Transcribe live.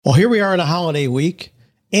Well, here we are in a holiday week,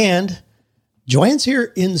 and Joanne's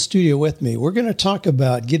here in the studio with me. We're going to talk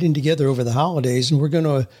about getting together over the holidays, and we're going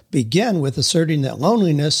to begin with asserting that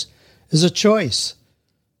loneliness is a choice.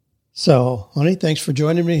 So, honey, thanks for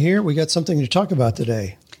joining me here. We got something to talk about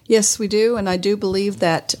today. Yes, we do, and I do believe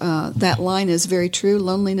that that line is very true.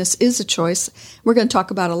 Loneliness is a choice. We're going to talk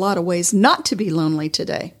about a lot of ways not to be lonely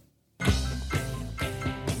today.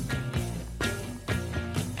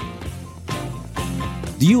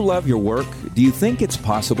 Do you love your work? Do you think it's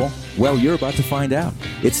possible? Well, you're about to find out.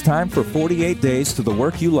 It's time for 48 Days to the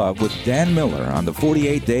Work You Love with Dan Miller on the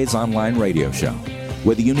 48 Days Online Radio Show.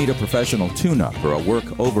 Whether you need a professional tune-up or a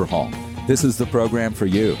work overhaul, this is the program for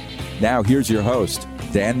you. Now, here's your host,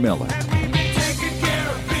 Dan Miller.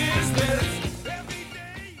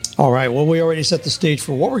 All right, well, we already set the stage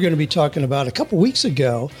for what we're going to be talking about. A couple weeks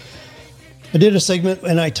ago, I did a segment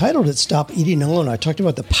and I titled it Stop Eating Alone. I talked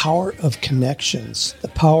about the power of connections, the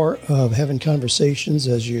power of having conversations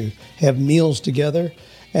as you have meals together,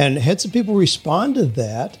 and had some people respond to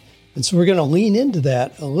that. And so we're going to lean into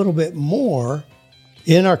that a little bit more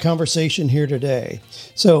in our conversation here today.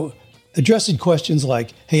 So addressing questions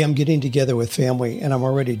like, hey, I'm getting together with family and I'm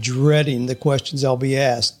already dreading the questions I'll be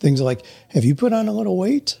asked. Things like, have you put on a little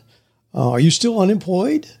weight? Are you still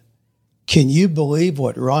unemployed? Can you believe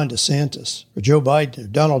what Ron DeSantis or Joe Biden or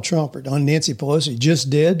Donald Trump or Nancy Pelosi just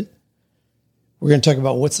did? We're going to talk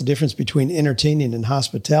about what's the difference between entertaining and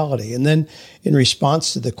hospitality. And then in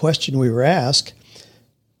response to the question we were asked,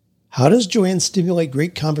 how does Joanne stimulate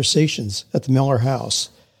great conversations at the Miller house?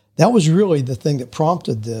 That was really the thing that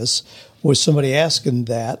prompted this, was somebody asking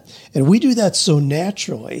that. And we do that so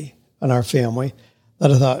naturally in our family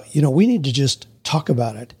that I thought, we need to just talk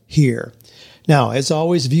about it here. Now, as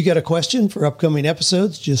always, if you got a question for upcoming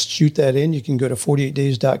episodes, just shoot that in. You can go to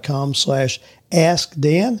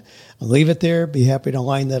 48days.com/askdan. I'll leave it there. Be happy to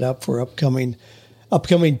line that up for upcoming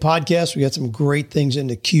podcasts. We got some great things in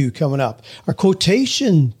the queue coming up. Our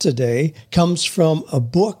quotation today comes from a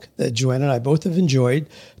book that Joanne and I both have enjoyed,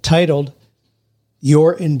 titled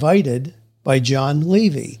You're Invited by John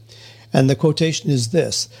Levy. And the quotation is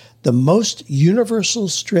this: the most universal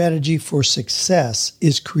strategy for success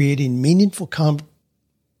is creating meaningful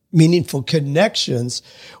connections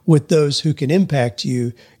with those who can impact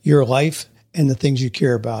you, your life, and the things you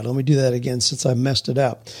care about. Let me do that again since I messed it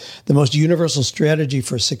up. The most universal strategy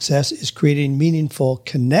for success is creating meaningful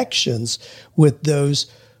connections with those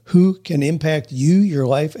who can impact you, your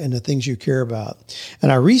life, and the things you care about.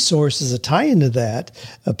 And our resource is a tie into that.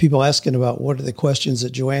 People asking about what are the questions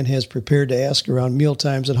that Joanne has prepared to ask around meal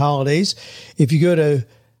times and holidays. If you go to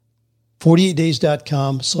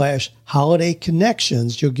 48days.com/holiday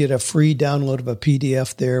connections, you'll get a free download of a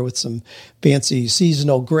PDF there with some fancy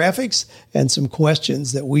seasonal graphics and some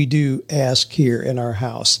questions that we do ask here in our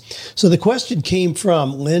house. So the question came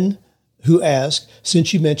from Lynn, who asked,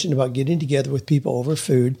 since you mentioned about getting together with people over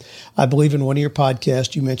food, I believe in one of your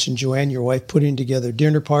podcasts, you mentioned Joanne, your wife, putting together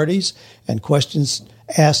dinner parties and questions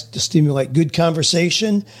asked to stimulate good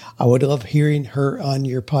conversation. I would love hearing her on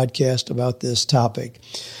your podcast about this topic.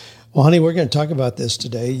 Well, honey, we're going to talk about this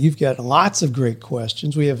today. You've got lots of great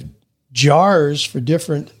questions. We have jars for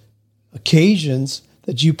different occasions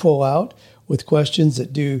that you pull out with questions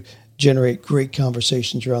that do generate great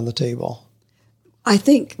conversations around the table. I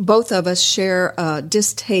think both of us share a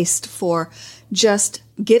distaste for just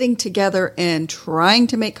getting together and trying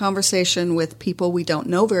to make conversation with people we don't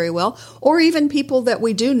know very well, or even people that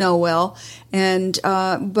we do know well. And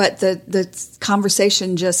but the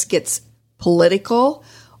conversation just gets political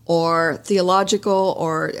or theological,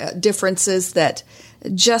 or differences that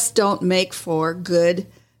just don't make for good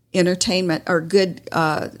entertainment or good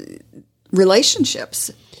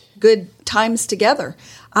relationships, good times together.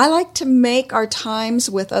 I like to make our times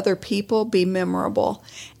with other people be memorable.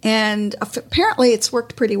 And apparently it's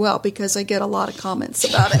worked pretty well because I get a lot of comments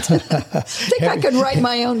about it. I think I could write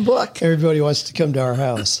my own book. Everybody wants to come to our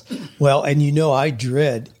house. Well, and I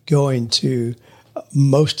dread going to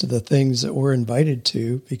most of the things that we're invited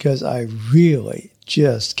to because I really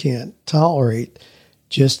just can't tolerate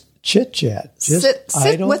just chit-chat. Sit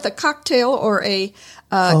with a cocktail or a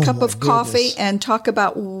cup of coffee and talk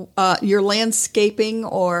about your landscaping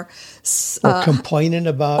or complaining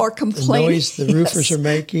about the noise the roofers are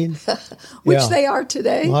making. Which they are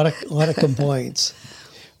today. A lot of complaints.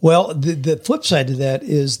 Well, the flip side to that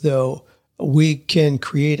is, though, we can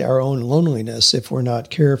create our own loneliness if we're not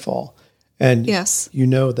careful. And yes, you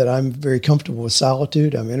know that I'm very comfortable with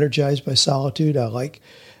solitude. I'm energized by solitude. I like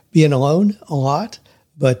being alone a lot,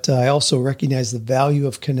 but I also recognize the value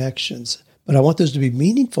of connections. But I want those to be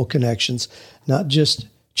meaningful connections, not just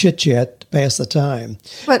chit-chat to pass the time.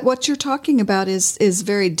 But what you're talking about is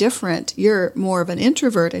very different. You're more of an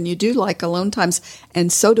introvert, and you do like alone times,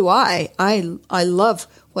 and so do I. I love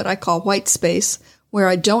what I call white space, where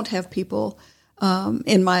I don't have people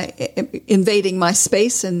invading my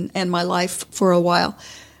space and my life for a while.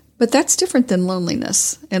 But that's different than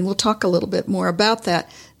loneliness, and we'll talk a little bit more about that.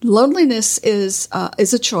 Loneliness is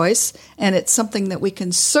a choice, and it's something that we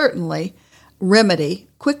can certainly remedy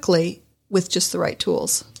quickly with just the right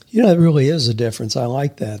tools. You know, it really is a difference. I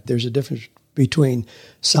like that. There's a difference between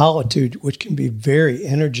solitude, which can be very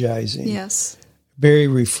energizing, yes, very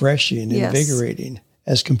refreshing, yes, invigorating,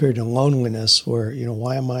 as compared to loneliness, where,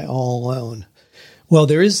 why am I all alone? Well,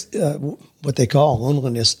 there is what they call a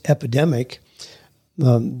loneliness epidemic.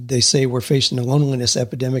 They say we're facing a loneliness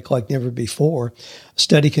epidemic like never before. A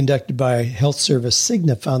study conducted by health service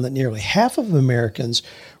Cigna found that nearly half of Americans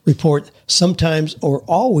report sometimes or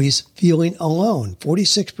always feeling alone,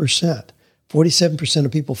 46%. 47%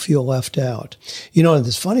 of people feel left out. And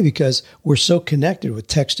it's funny because we're so connected with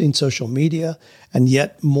texting, social media, and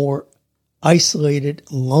yet more isolated,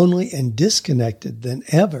 lonely, and disconnected than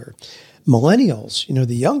ever. Millennials,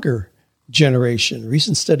 the younger generation. A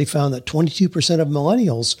recent study found that 22% of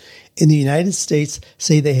millennials in the United States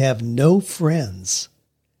say they have no friends.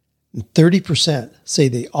 And 30% say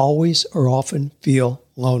they always or often feel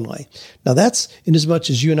lonely. Now that's in as much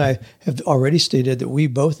as you and I have already stated that we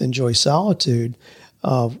both enjoy solitude.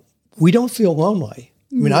 We don't feel lonely.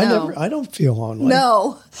 I mean, No. I don't feel lonely.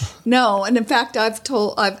 No. And in fact, I've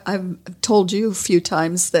told you a few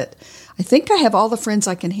times that I think I have all the friends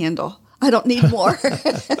I can handle. I don't need more.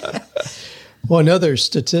 Well, another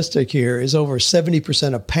statistic here is over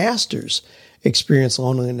 70% of pastors experience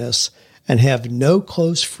loneliness and have no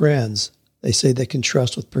close friends they say they can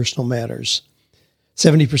trust with personal matters.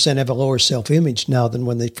 70% have a lower self-image now than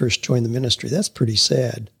when they first joined the ministry. That's pretty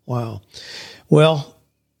sad. Wow. Well,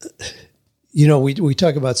 we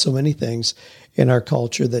talk about so many things in our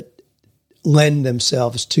culture that lend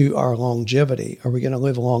themselves to our longevity. Are we going to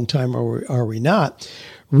live a long time or are we not?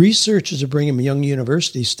 Researchers at Brigham Young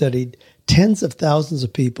University studied tens of thousands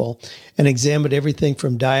of people and examined everything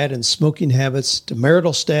from diet and smoking habits to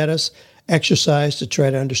marital status, exercise, to try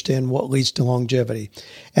to understand what leads to longevity.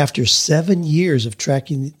 After 7 years of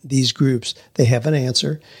tracking these groups, they have an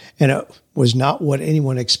answer, and it was not what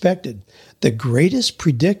anyone expected. The greatest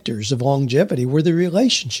predictors of longevity were the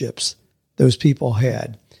relationships those people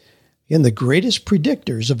had. And the greatest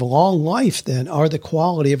predictors of a long life, then, are the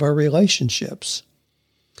quality of our relationships.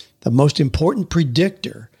 The most important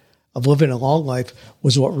predictor of living a long life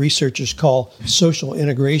was what researchers call social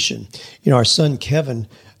integration. Our son Kevin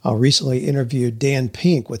recently interviewed Dan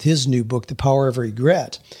Pink with his new book, The Power of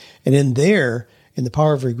Regret. And in The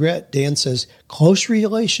Power of Regret, Dan says, close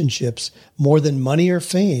relationships, more than money or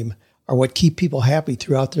fame, are what keep people happy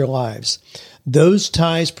throughout their lives. Those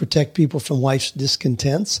ties protect people from life's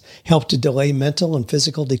discontents, help to delay mental and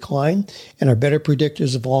physical decline, and are better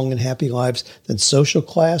predictors of long and happy lives than social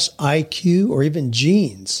class, IQ, or even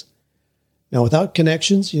genes. Now, without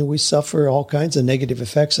connections, we suffer all kinds of negative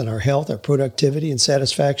effects on our health, our productivity, and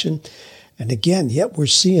satisfaction. And again, yet we're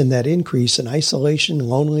seeing that increase in isolation,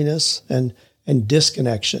 loneliness, and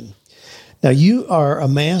disconnection. Now, you are a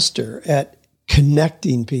master at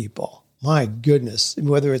connecting people. My goodness,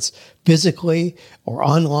 whether it's physically or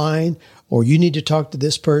online, or you need to talk to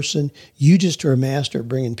this person, you just are a master at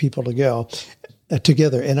bringing people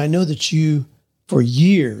together. And I know that you, for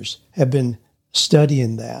years, have been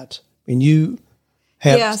studying that. I mean, you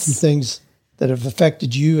have some things that have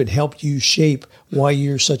affected you and helped you shape why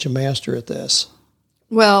you're such a master at this.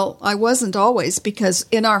 Well, I wasn't always, because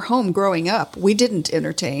in our home growing up, we didn't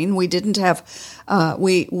entertain. We didn't have,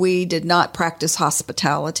 we did not practice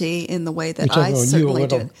hospitality in the way that I certainly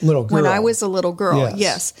did. Little girl. When I was a little girl,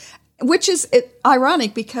 yes. Which is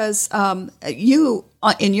ironic because you,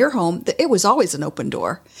 in your home, it was always an open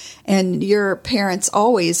door. And your parents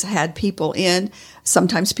always had people in,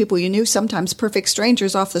 sometimes people you knew, sometimes perfect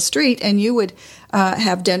strangers off the street, and you would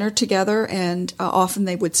have dinner together, and often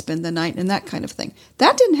they would spend the night and that kind of thing.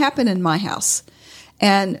 That didn't happen in my house.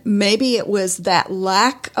 And maybe it was that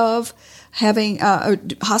lack of having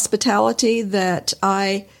hospitality that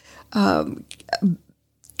I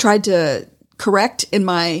tried to correct in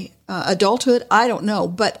my adulthood. I don't know.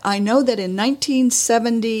 But I know that in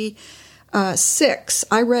 1976,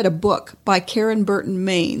 I read a book by Karen Burton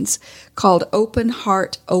Maines called Open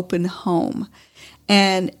Heart, Open Home.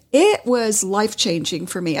 And it was life-changing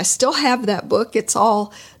for me. I still have that book. It's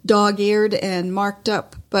all dog-eared and marked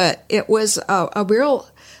up, but it was a real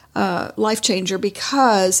life changer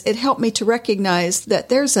because it helped me to recognize that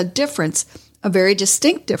there's a difference a very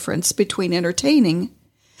distinct difference between entertaining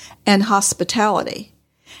and hospitality.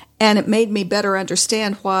 And it made me better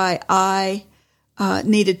understand why I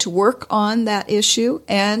needed to work on that issue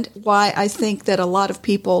and why I think that a lot of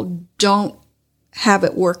people don't have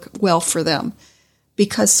it work well for them,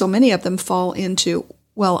 because so many of them fall into,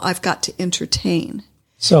 well, I've got to entertain.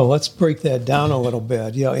 So let's break that down a little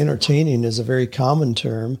bit. Entertaining is a very common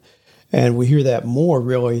term, and we hear that more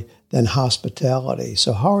really than hospitality.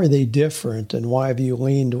 So how are they different, and why have you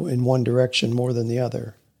leaned in one direction more than the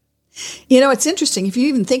other? It's interesting. If you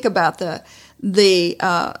even think about the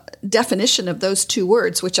definition of those two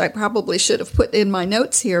words, which I probably should have put in my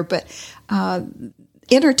notes here, but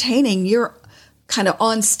entertaining, you're kind of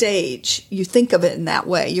on stage. You think of it in that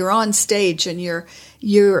way. You're on stage and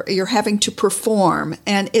you're having to perform,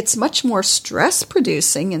 and it's much more stress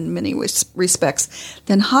producing in many respects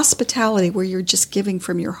than hospitality, where you're just giving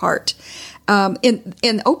from your heart.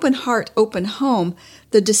 In Open Heart, Open Home,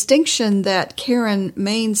 the distinction that Karen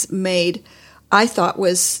Maines made, I thought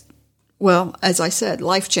was, well, as I said,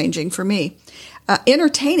 life-changing for me.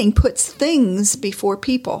 Entertaining puts things before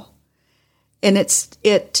people. And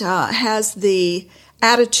it has the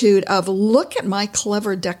attitude of, look at my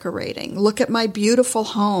clever decorating, look at my beautiful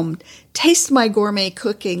home, taste my gourmet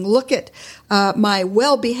cooking, look at my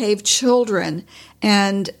well-behaved children,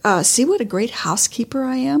 and see what a great housekeeper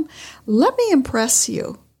I am. Let me impress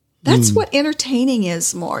you. That's what entertaining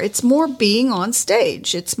is more. It's more being on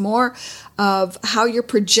stage. It's more of how you're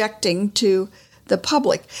projecting to the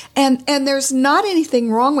public. And there's not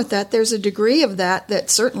anything wrong with that. There's a degree of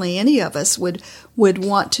that certainly any of us would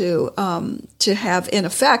want to have in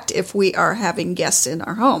effect if we are having guests in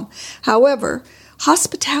our home. However,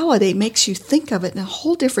 hospitality makes you think of it in a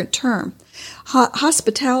whole different term.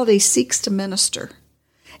 Hospitality seeks to minister.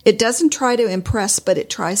 It doesn't try to impress, but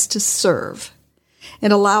it tries to serve.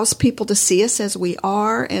 It allows people to see us as we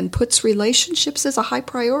are and puts relationships as a high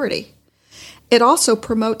priority. It also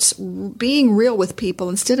promotes being real with people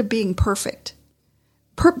instead of being perfect.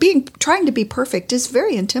 Trying to be perfect is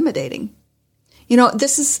very intimidating.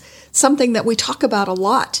 This is something that we talk about a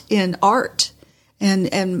lot in art.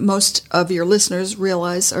 And most of your listeners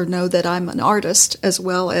realize or know that I'm an artist as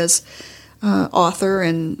well as author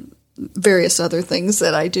and various other things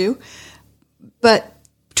that I do. But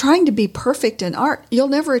trying to be perfect in art, you'll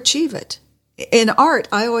never achieve it. In art,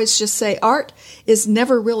 I always just say art is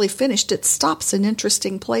never really finished. It stops in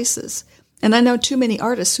interesting places. And I know too many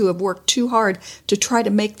artists who have worked too hard to try to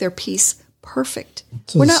make their piece perfect.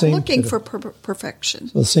 So we're not looking for perfection.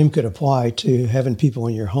 So the same could apply to having people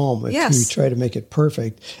in your home if you try to make it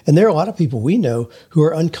perfect. And there are a lot of people we know who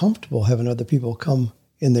are uncomfortable having other people come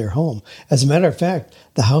in their home. As a matter of fact,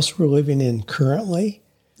 the house we're living in currently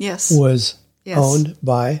was owned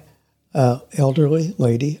by an elderly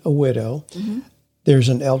lady, a widow. Mm-hmm. There's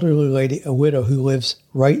an elderly lady, a widow, who lives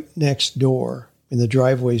right next door in the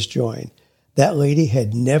driveways join. That lady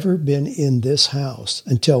had never been in this house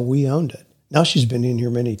until we owned it. Now she's been in here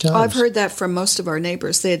many times. I've heard that from most of our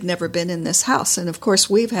neighbors. They had never been in this house. And, of course,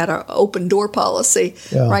 we've had our open door policy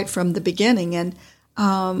right from the beginning. And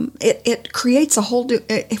it creates a whole new –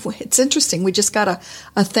 it's interesting. We just got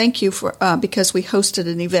a thank you for because we hosted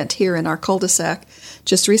an event here in our cul-de-sac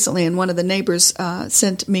just recently, and one of the neighbors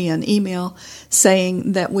sent me an email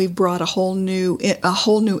saying that we've brought a whole new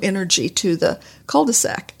energy to the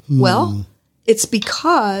cul-de-sac. Well, it's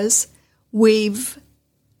because we've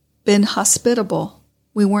been hospitable.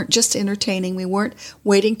 We weren't just entertaining. We weren't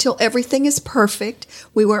waiting till everything is perfect.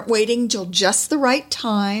 We weren't waiting till just the right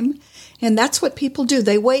time. And that's what people do.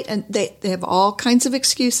 They wait, and they have all kinds of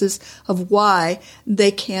excuses of why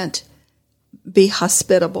they can't be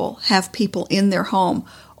hospitable, have people in their home,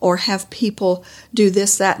 or have people do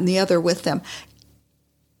this, that, and the other with them.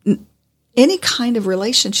 Any kind of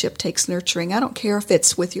relationship takes nurturing. I don't care if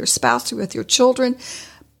it's with your spouse or with your children,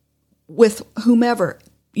 with whomever.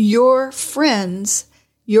 Your friends,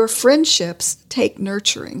 your friendships take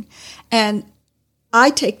nurturing. And I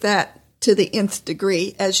take that to the nth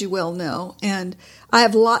degree, as you well know. And I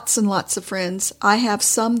have lots and lots of friends. I have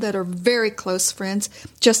some that are very close friends.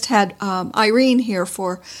 Just had Irene here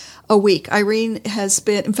for a week. Irene has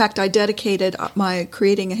been, in fact, I dedicated my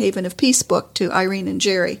Creating a Haven of Peace book to Irene and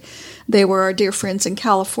Jerry. They were our dear friends in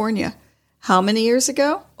California. How many years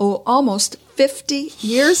ago? Oh, almost 50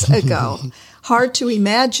 years ago. Hard to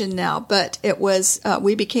imagine now, but it was,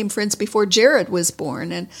 we became friends before Jared was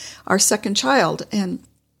born and our second child. And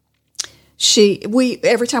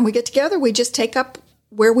every time we get together, we just take up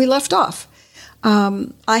where we left off.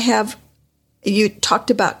 You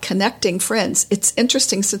talked about connecting friends. It's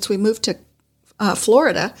interesting since we moved to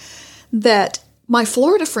Florida that my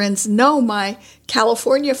Florida friends know my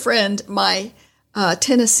California friend, my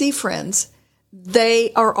Tennessee friends.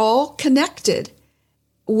 They are all connected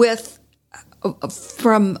with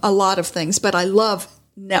from a lot of things, but I love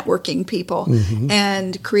networking people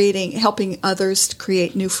and helping others to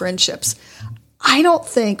create new friendships. I don't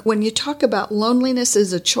think when you talk about loneliness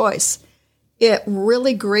as a choice, it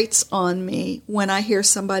really grates on me when I hear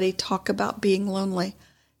somebody talk about being lonely.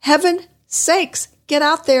 Heaven sakes, get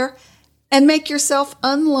out there and make yourself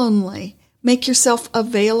unlonely. Make yourself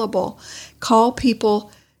available. Call people,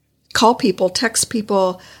 text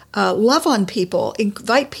people, love on people,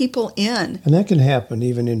 invite people in. And that can happen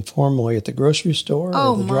even informally at the grocery store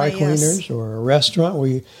or the dry cleaners or a restaurant where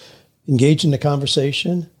you engage in a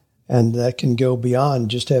conversation, and that can go beyond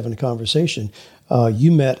just having a conversation.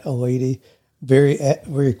 You met a lady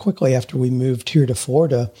very quickly after we moved here to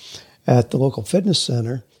Florida at the local fitness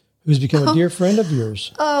center who's become a dear friend of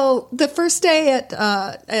yours. Oh, the first day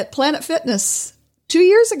at Planet Fitness 2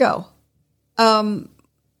 years ago.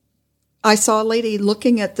 I saw a lady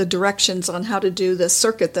looking at the directions on how to do the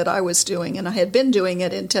circuit that I was doing, and I had been doing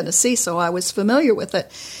it in Tennessee, so I was familiar with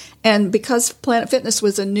it. And because Planet Fitness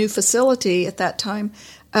was a new facility at that time,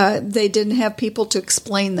 they didn't have people to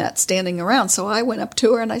explain that standing around. So I went up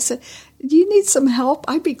to her and I said, "Do you need some help?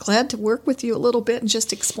 I'd be glad to work with you a little bit and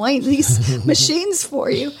just explain these machines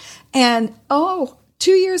for you." And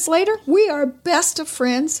 2 years later, we are best of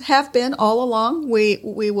friends, have been all along. We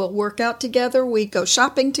will work out together. We go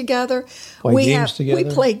shopping together. Play games together. We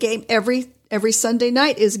play game every Sunday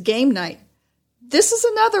night is game night. This is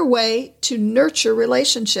another way to nurture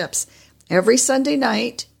relationships. Every Sunday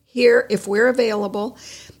night here, if we're available,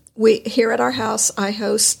 here at our house, I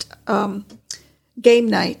host game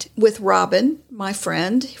night with Robin, my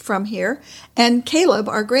friend from here, and Caleb,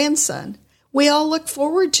 our grandson. We all look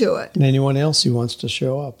forward to it. And anyone else who wants to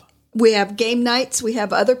show up. We have game nights. We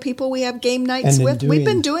have other people we have game nights with. We've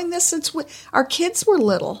been doing this since our kids were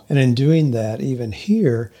little. And in doing that, even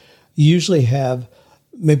here, you usually have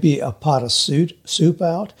maybe a pot of soup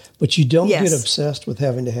out, but you don't get obsessed with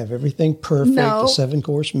having to have everything perfect, a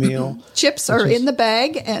 7-course meal. Chips are in the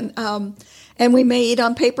bag, and we may eat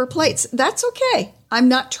on paper plates. That's okay. I'm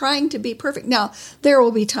not trying to be perfect. Now, there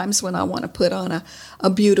will be times when I want to put on a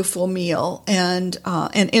beautiful meal and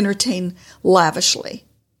entertain lavishly.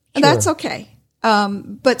 And that's okay.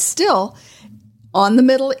 But still, in the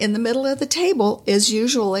middle of the table is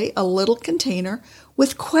usually a little container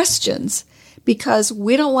with questions, because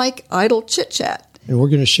we don't like idle chit-chat. And we're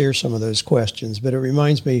going to share some of those questions. But it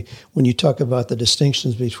reminds me, when you talk about the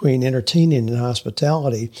distinctions between entertaining and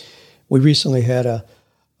hospitality, we recently had a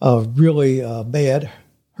really bad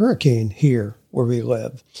hurricane here where we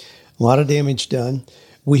live. A lot of damage done.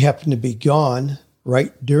 We happened to be gone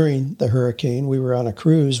right during the hurricane. We were on a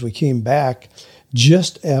cruise. We came back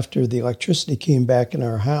just after the electricity came back in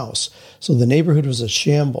our house. So the neighborhood was a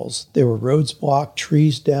shambles. There were roads blocked,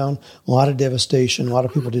 trees down, a lot of devastation. A lot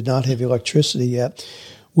of people did not have electricity yet.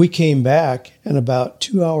 We came back, and about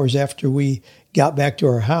 2 hours after we got back to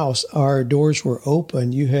our house, our doors were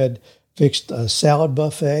open. You had fixed a salad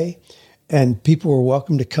buffet, and people were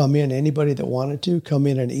welcome to come in. Anybody that wanted to come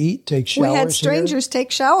in and eat, take showers. We had strangers take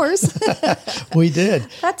showers. We did.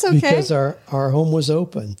 That's okay. Because our home was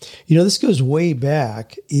open. You know, this goes way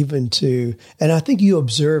back even to, and I think you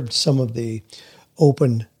observed some of the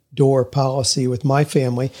open door policy with my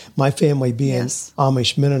family. My family being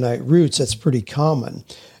Amish Mennonite roots, that's pretty common.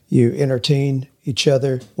 You entertain each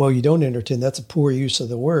other. Well, you don't entertain. That's a poor use of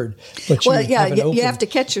the word. But you have to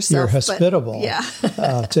catch yourself. You're hospitable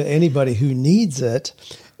to anybody who needs it.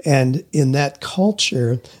 And in that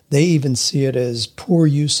culture, they even see it as poor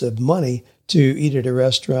use of money to eat at a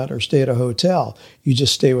restaurant or stay at a hotel. You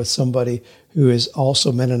just stay with somebody who is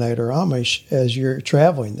also Mennonite or Amish as you're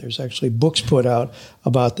traveling. There's actually books put out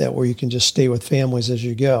about that where you can just stay with families as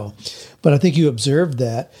you go. But I think you observed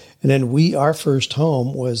that. And then our first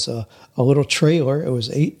home was a little trailer. It was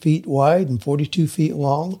 8 feet wide and 42 feet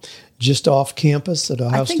long, just off campus at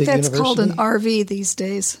Ohio State University. I think that's called an RV these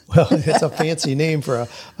days. Well, it's a fancy name for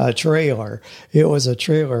a trailer. It was a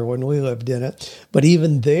trailer when we lived in it. But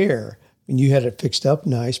even there, and you had it fixed up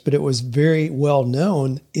nice, but it was very well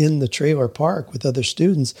known in the trailer park with other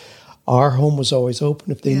students. Our home was always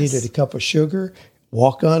open. If they needed a cup of sugar,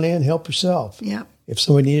 walk on in, help yourself. Yeah. If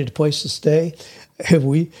somebody needed a place to stay,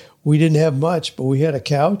 we didn't have much, but we had a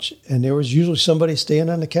couch, and there was usually somebody staying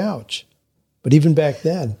on the couch. But even back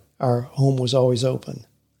then, our home was always open.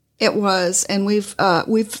 It was, and we've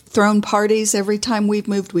thrown parties every time we've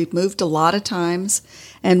moved. We've moved a lot of times,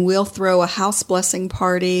 and we'll throw a house blessing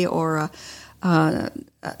party or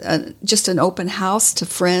just an open house to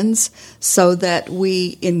friends so that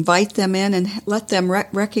we invite them in and let them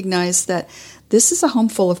recognize that this is a home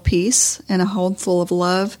full of peace and a home full of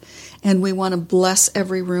love, and we want to bless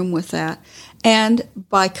every room with that. And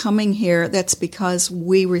by coming here, that's because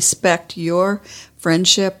we respect your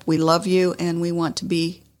friendship, we love you, and we want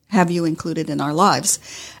to have you included in our lives.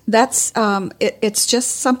 That's it's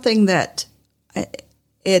just something that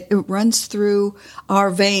it runs through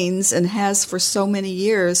our veins and has for so many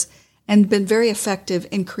years, and been very effective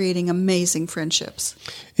in creating amazing friendships.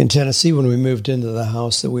 In Tennessee, when we moved into the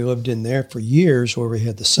house that we lived in there for years, where we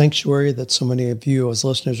had the sanctuary that so many of you as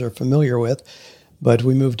listeners are familiar with, but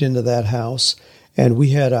we moved into that house and we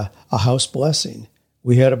had a house blessing.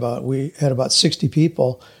 We had about 60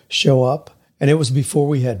 people show up, and it was before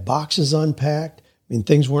we had boxes unpacked. I mean,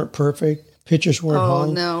 things weren't perfect. Pictures weren't hung.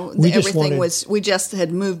 Oh, no. We just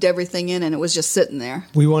had moved everything in, and it was just sitting there.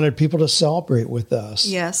 We wanted people to celebrate with us.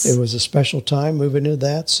 Yes. It was a special time moving into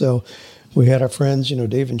that. So we had our friends,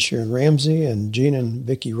 Dave and Sharon Ramsey and Gene and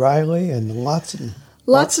Vicki Riley, and lots and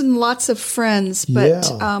lots of friends.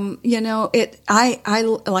 But, I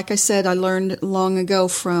like I said, I learned long ago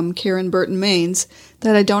from Karen Burton Maines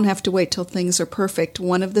that I don't have to wait till things are perfect.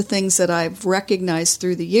 One of the things that I've recognized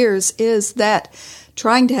through the years is that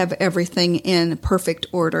trying to have everything in perfect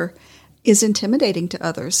order is intimidating to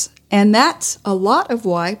others. And that's a lot of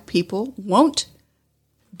why people won't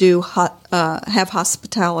have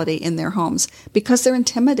hospitality in their homes, because they're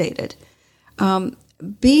intimidated.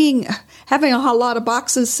 Having a lot of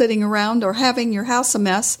boxes sitting around or having your house a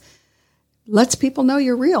mess lets people know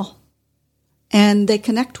you're real, and they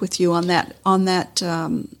connect with you on that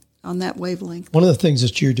wavelength. One of the things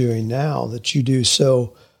that you're doing now that you do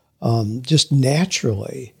so just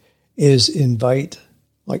naturally is invite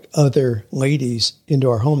like other ladies into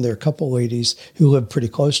our home. There are a couple ladies who live pretty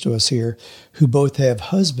close to us here who both have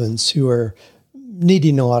husbands who are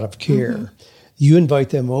needing a lot of care. Mm-hmm. You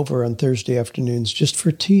invite them over on Thursday afternoons just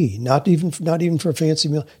for tea, not even for a fancy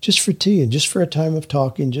meal, just for tea and just for a time of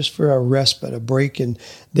talking, just for a respite, a break in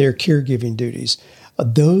their caregiving duties.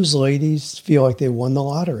 Those ladies feel like they won the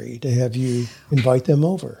lottery to have you invite them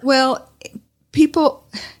over. Well, people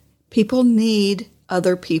need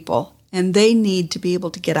other people, and they need to be able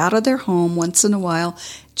to get out of their home once in a while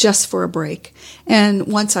just for a break. And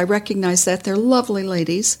once I recognize that, they're lovely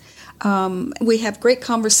ladies. We have great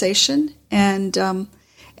conversation, and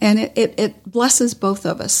it blesses both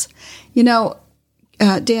of us.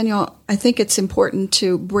 Daniel, I think it's important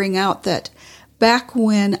to bring out that back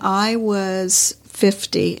when I was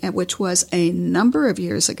 50, which was a number of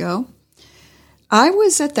years ago, I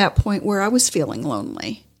was at that point where I was feeling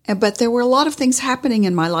lonely. But there were a lot of things happening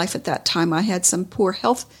in my life at that time. I had some poor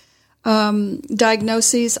health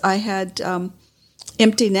diagnoses. I had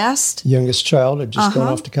empty nest. Youngest child had just gone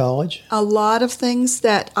off to college. A lot of things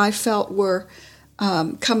that I felt were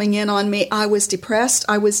coming in on me. I was depressed.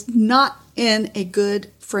 I was not in a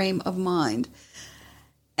good frame of mind.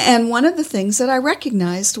 And one of the things that I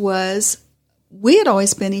recognized was we had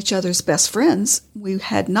always been each other's best friends. We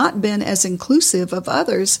had not been as inclusive of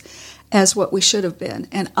others as what we should have been.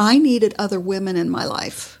 And I needed other women in my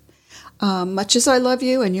life. Much as I love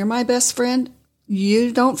you and you're my best friend,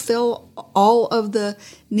 you don't fill all of the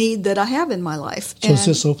need that I have in my life. So is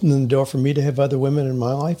this opening the door for me to have other women in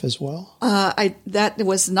my life as well? That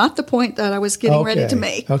was not the point that I was getting ready to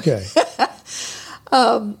make. Okay.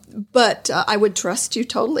 But I would trust you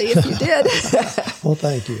totally if you did. Well,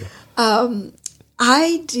 thank you.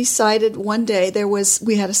 I decided one day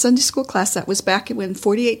we had a Sunday school class that was back when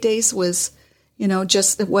 48 Days was,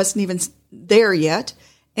 it wasn't even there yet.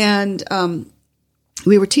 And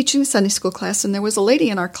we were teaching a Sunday school class, and there was a lady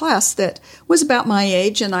in our class that was about my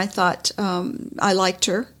age, and I thought I liked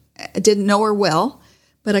her. I didn't know her well,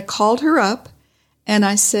 but I called her up, and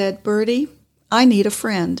I said, "Bertie, I need a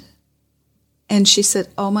friend." And she said,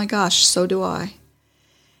 "Oh my gosh, so do I."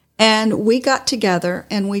 And we got together,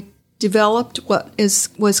 and we developed what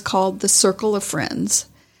was called the Circle of Friends.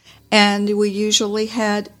 And we usually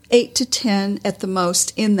had 8 to 10 at the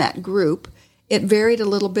most in that group. It varied a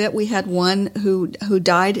little bit. We had one who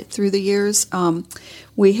died through the years.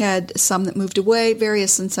 We had some that moved away,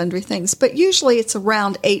 various and sundry things. But usually it's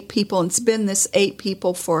around 8 people, and it's been this 8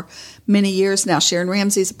 people for many years now. Sharon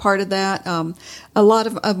Ramsey's a part of that. A lot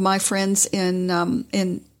of my friends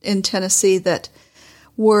in Tennessee that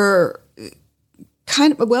were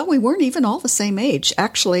we weren't even all the same age.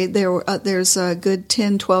 Actually, there's a good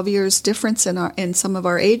 10, 12 years difference in some of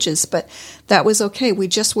our ages, but that was okay. We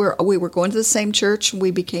were going to the same church, and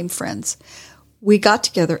we became friends. We got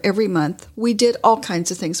together every month. We did all kinds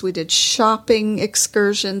of things. We did shopping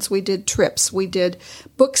excursions. We did trips. We did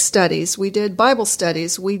book studies. We did Bible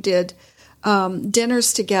studies. We did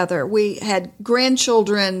dinners together. We had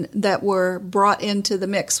grandchildren that were brought into the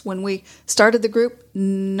mix. When we started the group,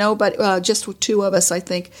 nobody, just two of us, I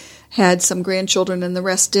think, had some grandchildren and the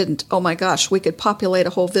rest didn't. Oh my gosh, we could populate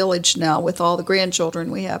a whole village now with all the grandchildren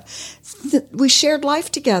we have. We shared life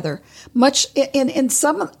together, much in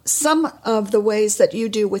some of the ways that you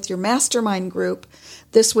do with your mastermind group.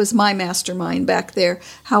 This was my mastermind back there.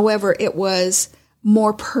 However, it was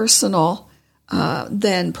more personal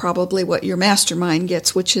than probably what your mastermind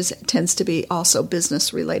gets, which tends to be also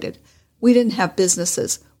business related. We didn't have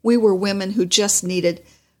businesses. We were women who just needed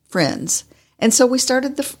friends. And so we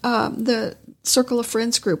started the Circle of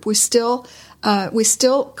Friends group. We still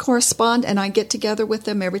correspond, and I get together with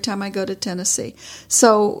them every time I go to Tennessee.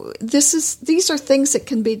 So these are things that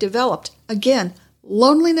can be developed. Again,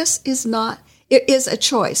 loneliness is a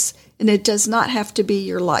choice, and it does not have to be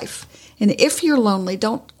your life. And if you're lonely,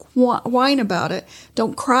 don't whine about it.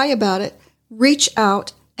 Don't cry about it. Reach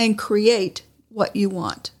out and create what you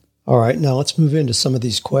want. All right, now let's move into some of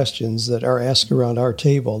these questions that are asked around our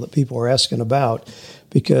table that people are asking about,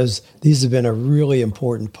 because these have been a really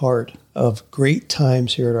important part of great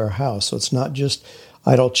times here at our house. So it's not just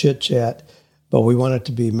idle chit-chat, but we want it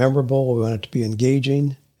to be memorable. We want it to be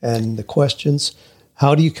engaging. And the questions,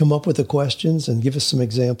 how do you come up with the questions? And give us some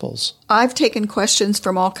examples. I've taken questions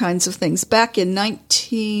from all kinds of things. Back in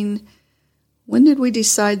when did we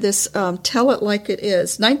decide this? Tell it like it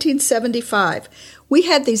is. 1975. We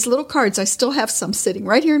had these little cards. I still have some sitting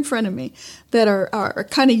right here in front of me that are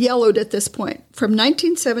kind of yellowed at this point. From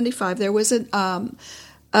 1975, there was it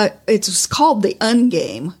was called the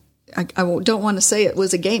Ungame. I don't want to say it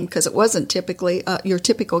was a game because it wasn't typically your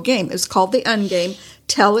typical game. It was called the Ungame,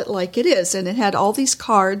 Tell It Like It Is. And it had all these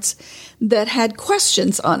cards that had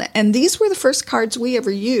questions on it. And these were the first cards we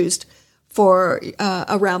ever used for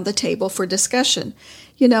around the table for discussion.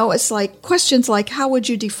 You know, it's like questions like, how would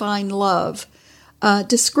you define love?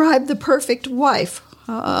 Describe the perfect wife.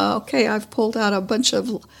 Okay, I've pulled out a bunch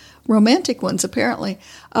of romantic ones, apparently.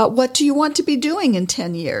 What do you want to be doing in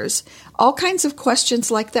 10 years? All kinds of questions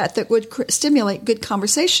like that would stimulate good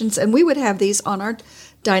conversations, and we would have these on our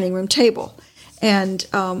dining room table. And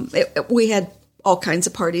we had all kinds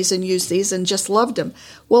of parties and used these and just loved them.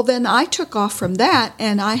 Well, then I took off from that,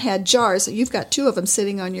 and I had jars. You've got two of them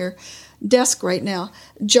sitting on your desk right now,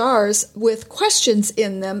 jars with questions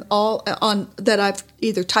in them, all on that I've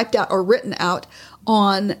either typed out or written out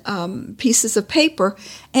on pieces of paper.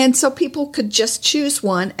 And so people could just choose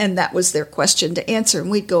one, and that was their question to answer. And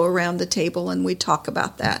we'd go around the table and we'd talk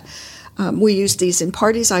about that. We used these in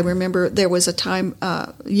parties. I remember there was a time,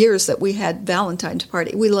 years, that we had Valentine's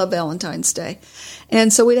party. We love Valentine's Day.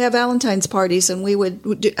 And so we'd have Valentine's parties, and we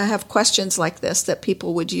would have questions like this that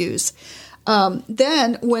people would use.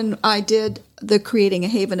 Then when I did the Creating a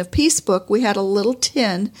Haven of Peace book, we had a little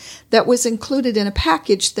tin that was included in a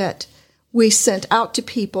package that we sent out to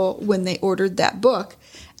people when they ordered that book.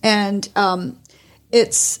 And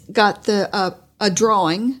it's got a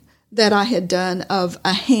drawing that I had done of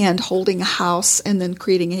a hand holding a house and then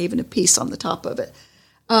creating a haven of peace on the top of it.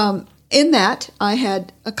 In that, I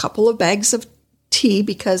had a couple of bags of tea,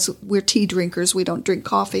 because we're tea drinkers, we don't drink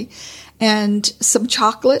coffee, and some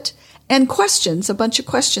chocolate, and questions, a bunch of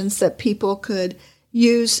questions that people could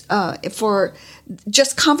use for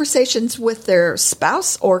just conversations with their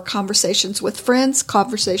spouse or conversations with friends,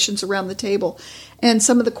 conversations around the table. And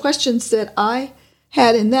some of the questions that I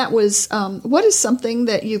had in that was, what is something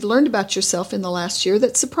that you've learned about yourself in the last year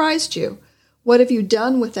that surprised you? What have you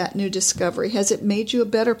done with that new discovery? Has it made you a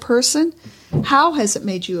better person? How has it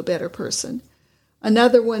made you a better person?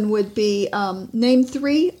 Another one would be, name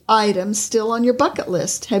 3 items still on your bucket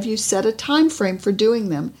list. Have you set a time frame for doing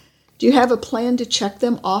them? Do you have a plan to check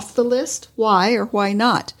them off the list? Why or why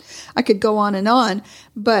not? I could go on,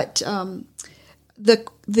 but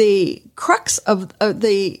the crux of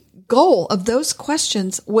the goal of those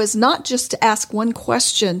questions was not just to ask one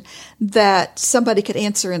question that somebody could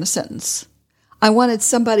answer in a sentence. I wanted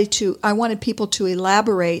people to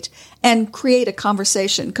elaborate and create a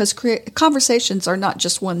conversation, because conversations are not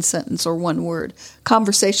just one sentence or one word.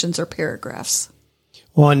 Conversations are paragraphs.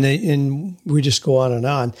 Well, and we just go on and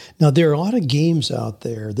on. Now, there are a lot of games out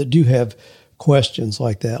there that do have questions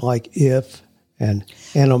like that, like if and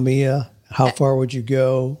anomia, how far would you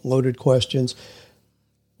go, loaded questions.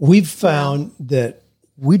 We've found that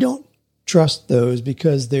we don't trust those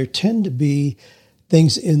because there tend to be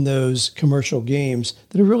things in those commercial games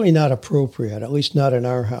that are really not appropriate, at least not in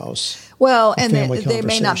our house. Well, and they may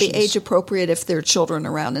not be conversations. age appropriate if there are children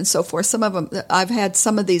around and so forth. Some of them, I've had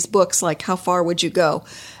some of these books, like How Far Would You Go?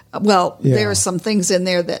 Well, there are some things in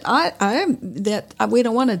there that we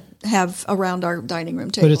don't want to have around our dining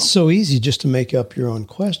room table. But it's so easy just to make up your own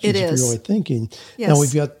questions It if is. you're really thinking. Yes. Now,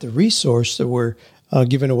 we've got the resource that we're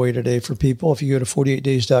giving away today for people. If you go to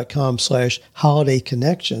 48days.com/holiday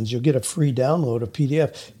connections, you'll get a free download of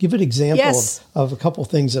PDF. Give an example Yes. of a couple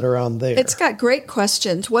things that are on there. It's got great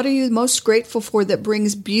questions. What are you most grateful for that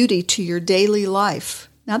brings beauty to your daily life?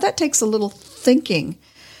 Now, that takes a little thinking.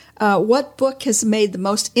 What book has made the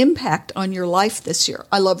most impact on your life this year?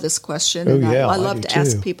 I love this question. Oh, and yeah, I I love do to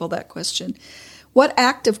ask too. people that question. What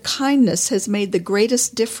act of kindness has made the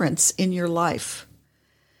greatest difference in your life?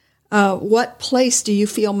 What place do you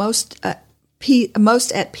feel most at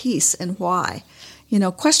peace, and why?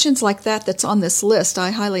 Questions like that that's on this list.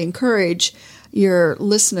 I highly encourage your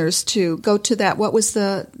listeners to go to that. What was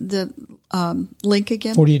the link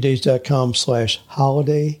again?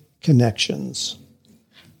 48days.com/holiday connections.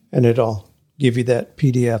 And it'll give you that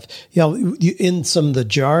PDF. In some of the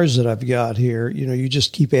jars that I've got here, you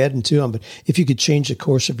just keep adding to them. But if you could change the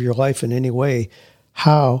course of your life in any way,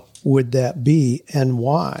 how would that be and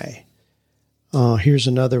why? Here's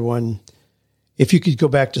another one. If you could go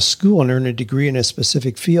back to school and earn a degree in a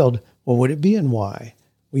specific field, what would it be and why?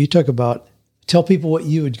 Well, you talk about, tell people what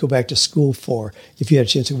you would go back to school for if you had a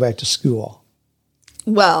chance to go back to school.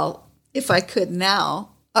 Well, if I could now.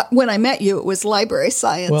 When I met you, it was library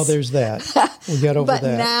science. Well, there's that. We got over but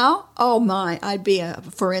that. now, oh my, I'd be a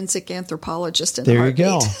forensic anthropologist in a There you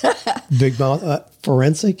go. heartbeat. Big mouth,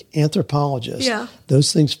 forensic anthropologist. Yeah.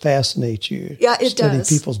 Those things fascinate you. Yeah, it Studying does.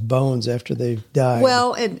 people's bones after they've died.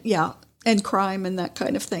 Well, and crime and that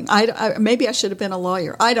kind of thing. Maybe I should have been a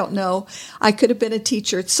lawyer. I don't know. I could have been a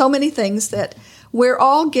teacher. So many things that we're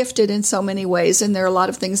all gifted in so many ways, and there are a lot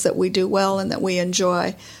of things that we do well and that we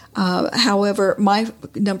enjoy. However, my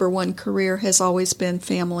number one career has always been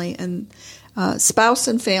family and spouse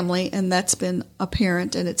and family, and that's been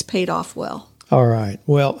apparent, and it's paid off well. All right.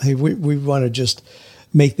 Well, hey, we want to just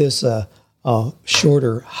make this a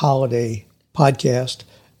shorter holiday podcast,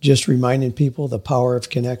 just reminding people the power of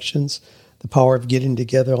connections, the power of getting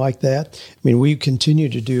together like that. I mean, we continue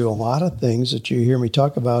to do a lot of things that you hear me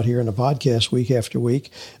talk about here in the podcast week after week.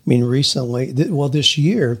 I mean, recently, this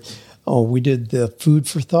year, we did the Food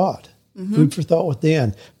for Thought. Mm-hmm. Food for Thought with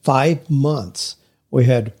Dan. 5 months. We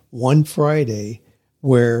had one Friday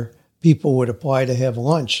where people would apply to have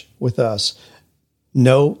lunch with us.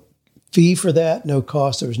 No fee for that, no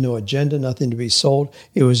cost. There was no agenda, nothing to be sold.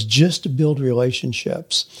 It was just to build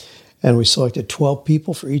relationships. And we selected 12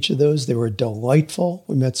 people for each of those. They were delightful.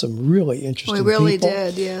 We met some really interesting people. We really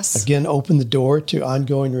did, yes. Again, opened the door to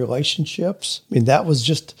ongoing relationships. I mean, that was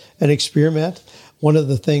just an experiment. One of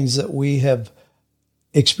the things that we have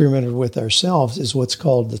experimented with ourselves is what's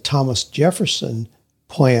called the Thomas Jefferson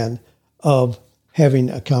plan of having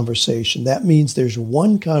a conversation. That means there's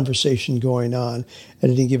one conversation going on at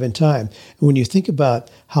any given time. And when you think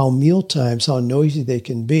about how meal times, how noisy they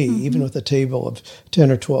can be, even with a table of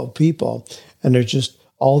 10 or 12 people, and there's just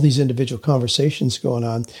all these individual conversations going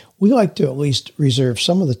on, we like to at least reserve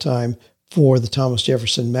some of the time for the Thomas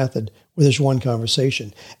Jefferson method, where there's one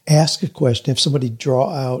conversation. Ask a question. If somebody draw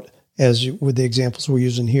out, with the examples we're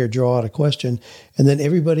using here, draw out a question, and then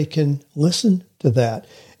everybody can listen to that.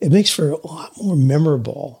 It makes for a lot more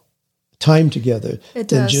memorable time together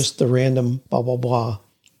than just the random blah, blah, blah.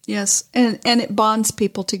 Yes, and it bonds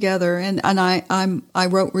people together. And I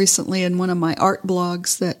wrote recently in one of my art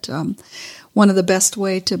blogs that one of the best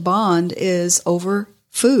way to bond is over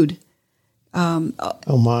food.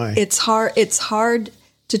 Oh my! It's hard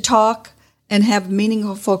to talk and have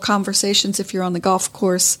meaningful conversations if you're on the golf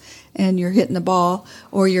course and you're hitting the ball,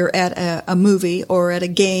 or you're at a movie, or at a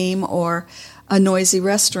game, or a noisy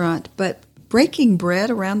restaurant. But breaking bread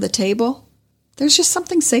around the table, there's just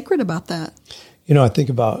something sacred about that. I think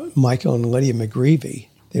about Michael and Lydia McGreevy.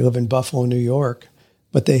 They live in Buffalo, New York,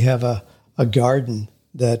 but they have a garden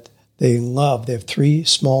that they love. They have 3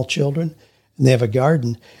 small children, and they have a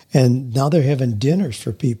garden. And now they're having dinners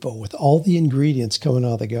for people with all the ingredients coming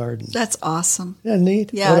out of the garden. That's awesome. Isn't that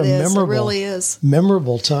neat? Yeah, it is. It really is.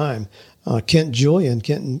 Memorable Time. Kent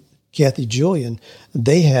and Kathy Julian,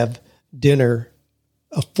 they have dinner,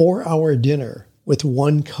 a 4-hour dinner with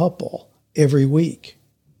one couple every week.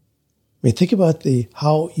 I mean, think about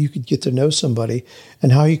how you could get to know somebody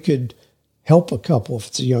and how you could help a couple, if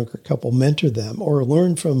it's a younger couple, mentor them, or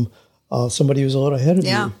learn from somebody who's a little ahead of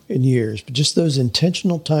you in years. But just those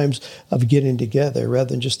intentional times of getting together rather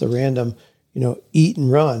than just the random eat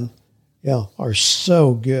and run, are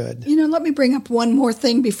so good. Let me bring up one more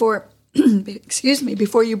thing before,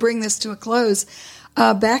 before you bring this to a close.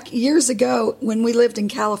 Back years ago when we lived in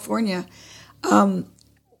California,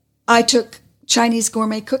 I took Chinese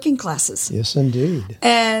gourmet cooking classes. Yes, indeed.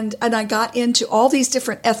 And I got into all these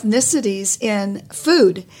different ethnicities in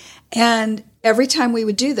food. And every time we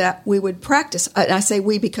would do that, we would practice. And I say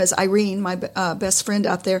we because Irene, my best friend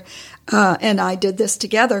out there, and I did this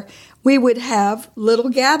together. We would have little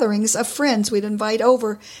gatherings of friends we'd invite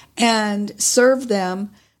over and serve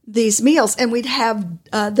them these meals. And we'd have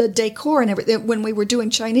the decor and everything. When we were doing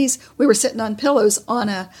Chinese, we were sitting on pillows on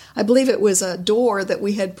I believe it was a door that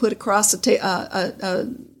we had put across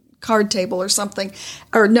a card table or something.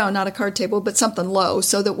 Or no, not a card table, but something low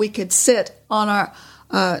so that we could sit on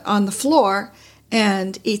on the floor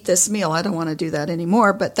and eat this meal. I don't want to do that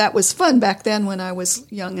anymore, but that was fun back then when I was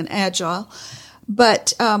young and agile.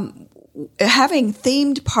 But having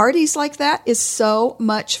themed parties like that is so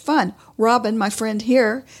much fun. Robin, my friend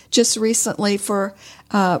here, just recently for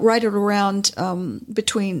right around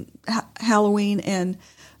between Halloween and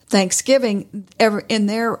Thanksgiving, in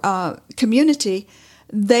their community,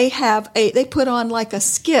 they put on like a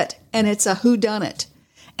skit, and it's a whodunit,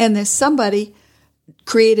 and there's somebody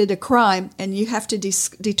created a crime, and you have to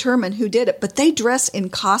determine who did it. But they dress in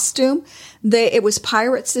costume. It was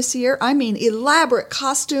pirates this year. I mean, elaborate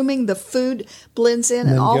costuming. The food blends in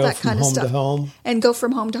and all that kind of stuff. And go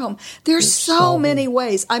from home to home. There's so many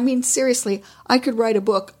ways. I mean, seriously, I could write a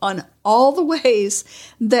book on all the ways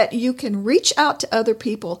that you can reach out to other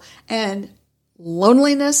people, and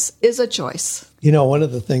loneliness is a choice. One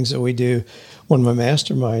of the things that we do when my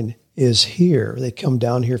mastermind is here, they come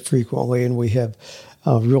down here frequently, and we have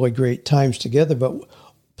really great times together. But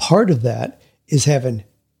part of that is having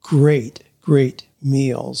great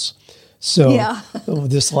meals. So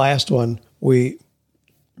this last one, we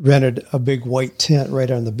rented a big white tent right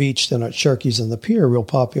on the beach down at Sharky's on the Pier, a real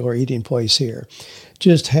popular eating place here.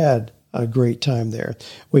 Just had a great time there.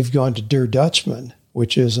 We've gone to Der Dutchman,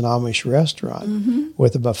 which is an Amish restaurant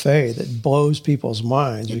with a buffet that blows people's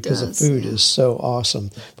minds because the food is so awesome.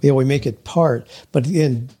 But we make it part. But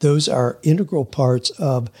again, those are integral parts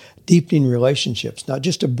of deepening relationships, not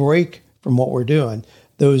just a break from what we're doing.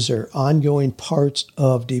 Those are ongoing parts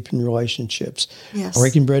of deepening relationships. Yes.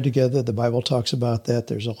 Breaking bread together, the Bible talks about that.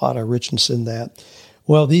 There's a lot of richness in that.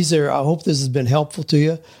 Well, I hope this has been helpful to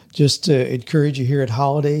you, just to encourage you here at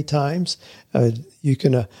holiday times. You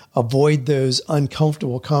can avoid those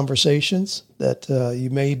uncomfortable conversations that you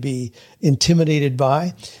may be intimidated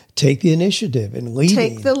by. Take the initiative in leading.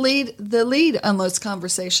 Take the lead on those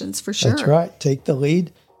conversations, for sure. That's right. Take the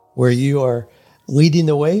lead where you are leading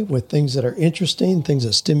the way with things that are interesting, things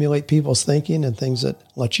that stimulate people's thinking, and things that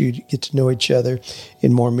let you get to know each other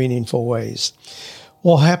in more meaningful ways.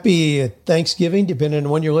 Well, happy Thanksgiving, depending on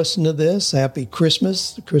when you're listening to this. Happy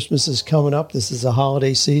Christmas. Christmas is coming up. This is a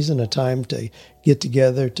holiday season, a time to get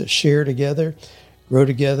together, to share together, grow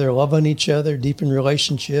together, love on each other, deepen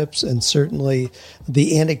relationships, and certainly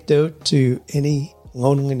the antidote to any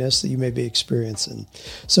loneliness that you may be experiencing.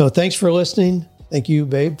 So thanks for listening. Thank you,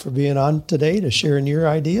 babe, for being on today to sharing your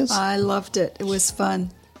ideas. I loved it. It was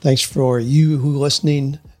fun. Thanks for you who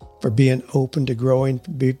listening, for being open to growing,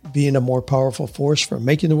 being a more powerful force for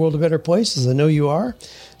making the world a better place, as I know you are.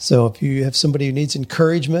 So if you have somebody who needs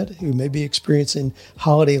encouragement, who may be experiencing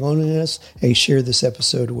holiday loneliness, hey, share this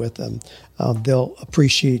episode with them. They'll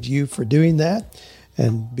appreciate you for doing that,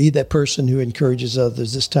 and be that person who encourages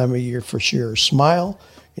others this time of year for sure. Smile,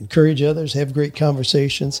 encourage others, have great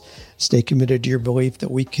conversations, stay committed to your belief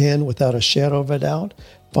that we can, without a shadow of a doubt,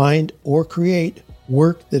 find or create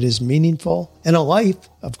work that is meaningful, and a life,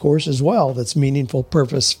 of course, as well, that's meaningful,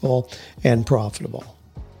 purposeful, and profitable.